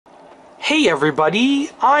Hey everybody,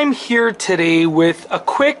 I'm here today with a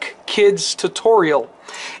quick kids tutorial.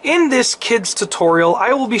 In this kids tutorial,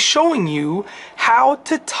 I will be showing you how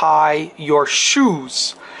to tie your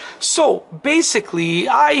shoes. So basically,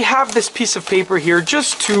 I have this piece of paper here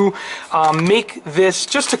just to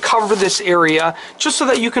cover this area, just so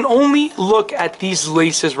that you can only look at these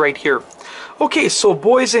laces right here. Okay, so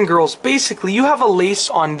boys and girls, basically you have a lace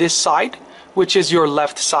on this side, which is your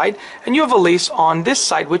left side, and you have a lace on this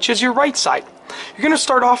side, which is your right side. You're going to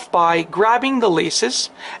start off by grabbing the laces,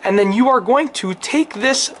 and then you are going to take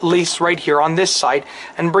this lace right here on this side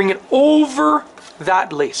and bring it over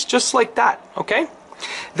that lace, just like that, okay?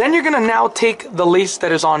 Then you're going to now take the lace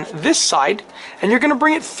that is on this side, and you're going to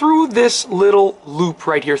bring it through this little loop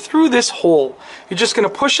right here, through this hole. You're just going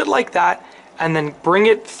to push it like that, and then bring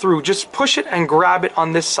it through. Just push it and grab it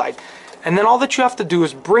on this side. And then all that you have to do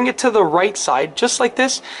is bring it to the right side, just like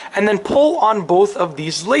this, and then pull on both of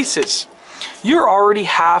these laces. You're already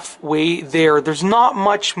halfway there. There's not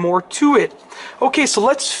much more to it. Okay, so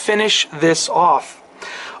let's finish this off.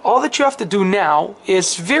 All that you have to do now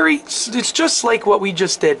is it's just like what we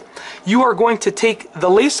just did. You are going to take the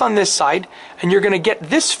lace on this side, and you're going to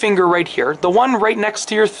get this finger right here, the one right next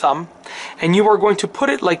to your thumb, and you are going to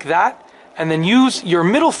put it like that, and then use your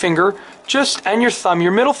middle finger and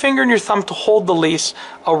your middle finger and your thumb to hold the lace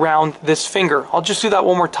around this finger. I'll just do that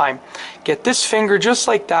one more time. Get this finger just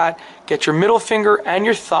like that, get your middle finger and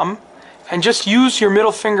your thumb, and just use your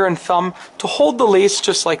middle finger and thumb to hold the lace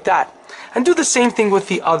just like that. And do the same thing with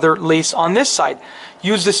the other lace on this side.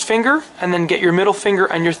 Use this finger and then get your middle finger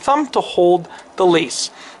and your thumb to hold the lace.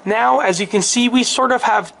 Now, as you can see, we sort of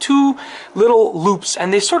have two little loops,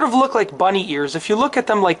 and they sort of look like bunny ears. If you look at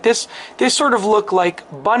them like this, they sort of look like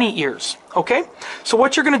bunny ears, okay? So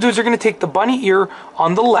what you're going to do is you're going to take the bunny ear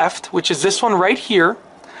on the left, which is this one right here,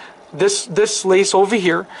 this lace over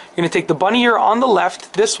here. You're going to take the bunny ear on the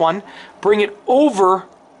left, this one, bring it over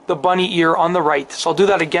the bunny ear on the right. So I'll do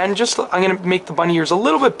that again. I'm going to make the bunny ears a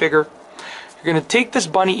little bit bigger. You're going to take this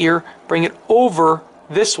bunny ear, bring it over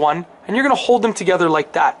this one, and you're going to hold them together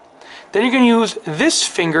like that. Then you're going to use this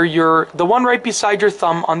finger, the one right beside your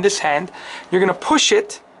thumb on this hand. You're going to push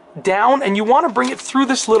it down, and you want to bring it through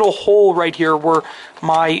this little hole right here where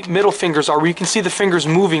my middle fingers are, where you can see the fingers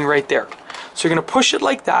moving right there. So you're going to push it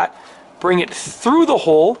like that, bring it through the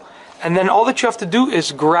hole, and then all that you have to do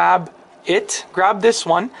is grab this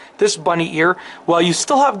one, this bunny ear, while you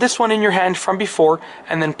still have this one in your hand from before,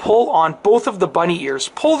 and then pull on both of the bunny ears.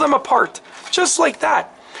 Pull them apart, just like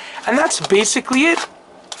that. And that's basically it.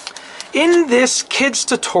 In this kids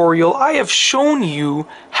tutorial, I have shown you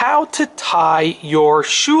how to tie your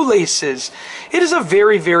shoelaces. It is a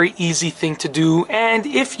very, very easy thing to do, and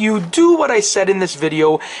if you do what I said in this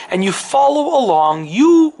video and you follow along,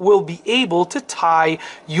 you will be able to tie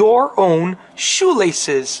your own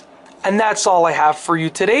shoelaces. And that's all I have for you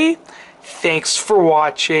today. Thanks for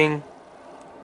watching.